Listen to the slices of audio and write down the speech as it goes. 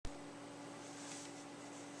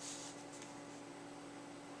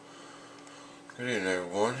Good evening,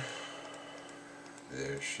 everyone.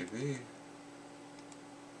 There she be.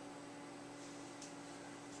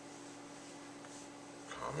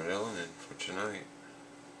 Comet Elenin for tonight.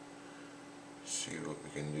 See what we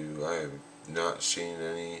can do. I have not seen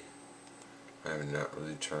any. I have not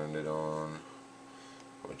really turned it on.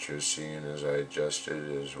 What you're seeing as I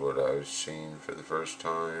adjusted is what I've seen for the first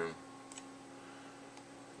time.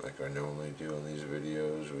 Like I normally do in these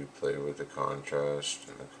videos, we play with the contrast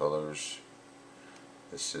and the colors.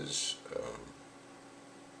 This is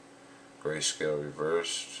grayscale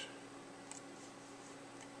reversed.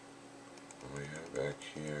 And we have back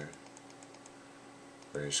here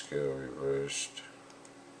grayscale reversed,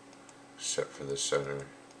 except for the center.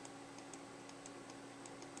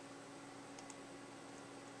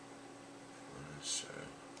 So,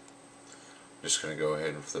 I'm just going to go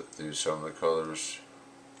ahead and flip through some of the colors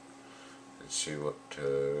and see what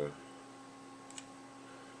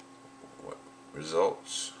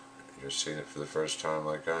results. You're seeing it for the first time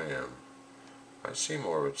like I am. I see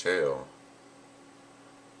more of a tail.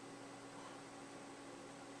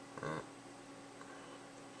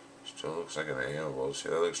 Still looks like an animal. See,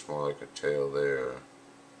 that looks more like a tail there.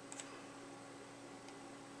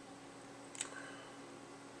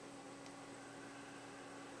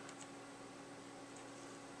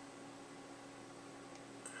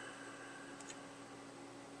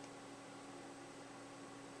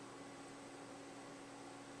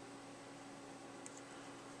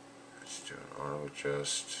 Let's do an auto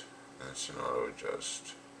adjust. That's an auto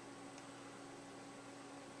adjust.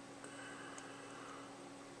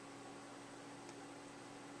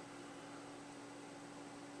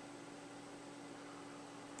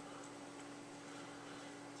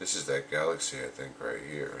 This is that galaxy, I think, right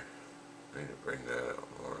here. I need to bring that out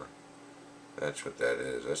more. That's what that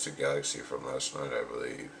is. That's the galaxy from last night, I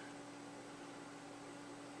believe.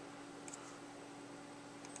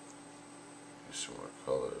 Use some more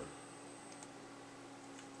color.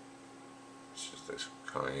 This is this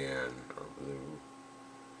cayenne or blue.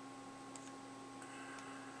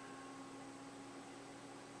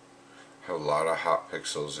 I have a lot of hot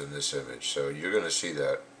pixels in this image, so you're going to see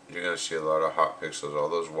that. You're going to see a lot of hot pixels. All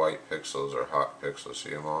those white pixels are hot pixels. See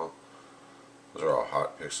them all? Those are all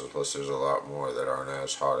hot pixels, plus there's a lot more that aren't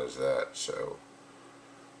as hot as that. So,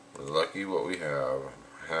 we're lucky what we have.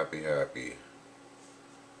 Happy. Auto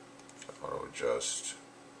adjust.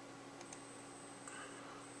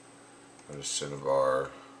 Go to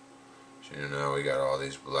Cinnabar. So, you know, now we got all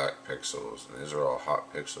these black pixels, and these are all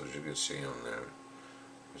hot pixels. You can see them there.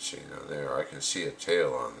 See, now there, I can see a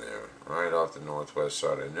tail on there, right off the northwest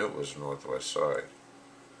side. I knew it was northwest side.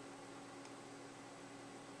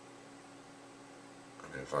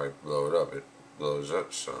 And if I blow it up, it blows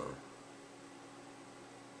up some.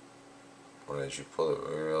 But as you pull it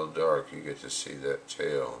real dark, you get to see that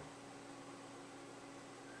tail.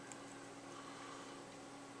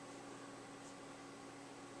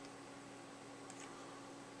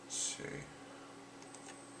 Let's see.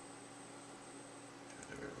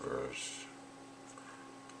 Reverse.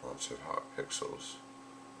 Lots of hot pixels.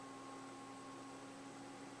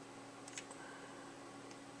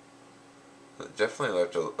 Definitely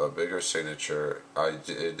left a bigger signature.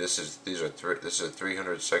 This is a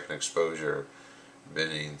 300-second exposure,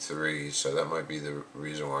 binning 3, so that might be the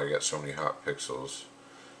reason why I got so many hot pixels.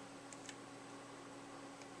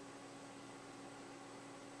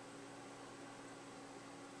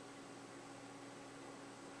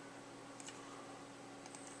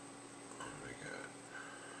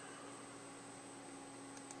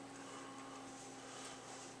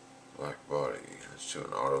 Black body. Let's do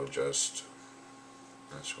an auto adjust.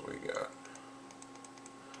 That's what we got.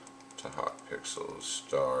 To hot pixels,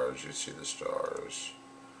 stars. You see the stars.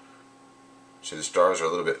 See, the stars are a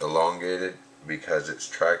little bit elongated because it's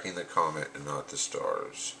tracking the comet and not the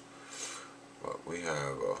stars. But we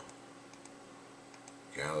have a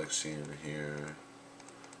galaxy in here.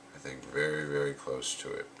 I think very close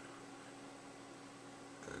to it.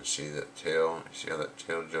 And see that tail? You see how that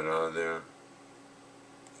tail jutted out of there?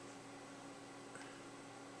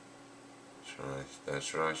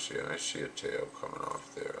 That's what I see. I see a tail coming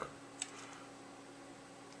off there.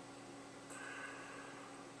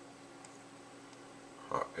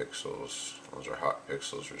 Hot pixels. Those are hot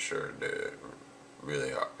pixels for sure. They're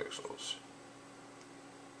really hot pixels.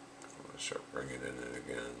 I'm going to start bringing it in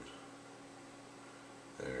again.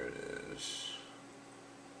 There it is.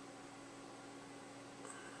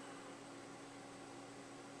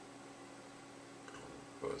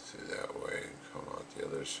 Go through that way and come out the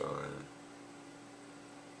other side.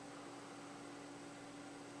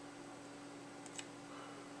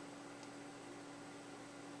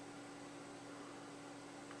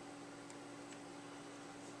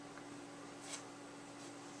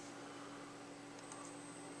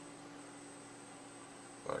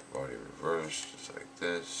 Back body reversed, just like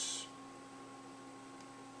this.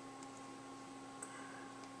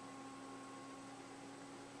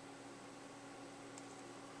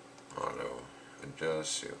 Auto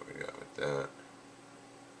adjust, see what we got with that.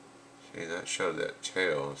 See, that showed that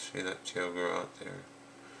tail. See that tail grow out there?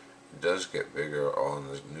 It does get bigger on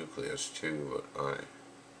the nucleus too, but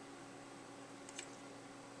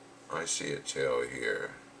I see a tail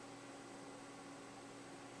here.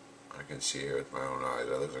 I can see it with my own eyes.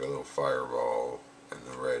 That looks like a little fireball in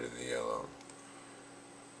the red and the yellow.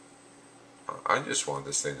 I just want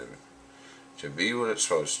this thing to be what it's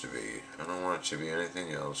supposed to be. I don't want it to be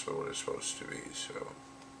anything else but what it's supposed to be. So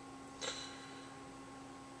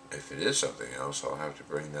if it is something else, I'll have to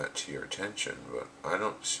bring that to your attention, but I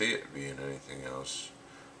don't see it being anything else.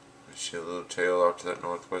 I see a little tail off to that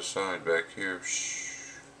northwest side back here. Shh.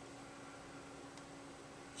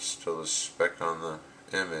 Still a speck on the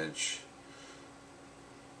image.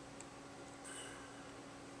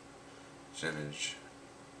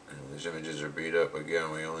 These images are beat up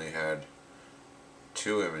again. We only had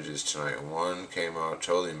 2 images tonight. One came out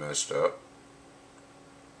totally messed up.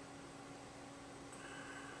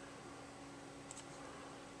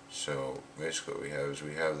 So basically what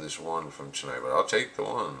we have this one from tonight, but I'll take the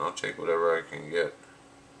one. I'll take whatever I can get.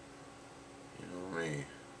 You know me.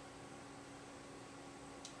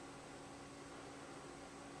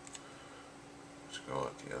 Let's go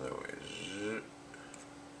out the other way. Zip.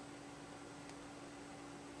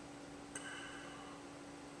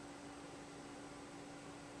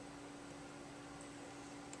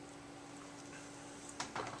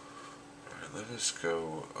 Alright, let us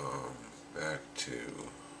go back to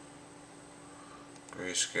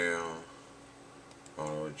grayscale,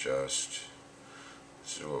 auto adjust.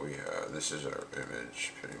 This is what we have. This is our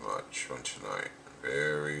image pretty much from tonight.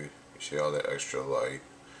 You see all that extra light.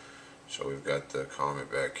 So we've got the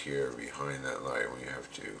comet back here behind that light. We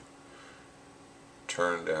have to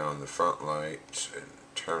turn down the front lights and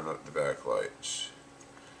turn up the back lights.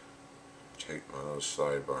 Take my little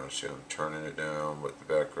slide bar and see I'm turning it down, but the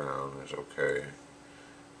background is okay.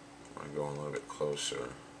 I'm going a little bit closer.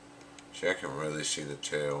 See, I can really see the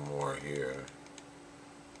tail more here.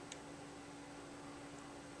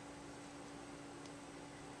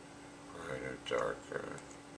 Brighter, darker.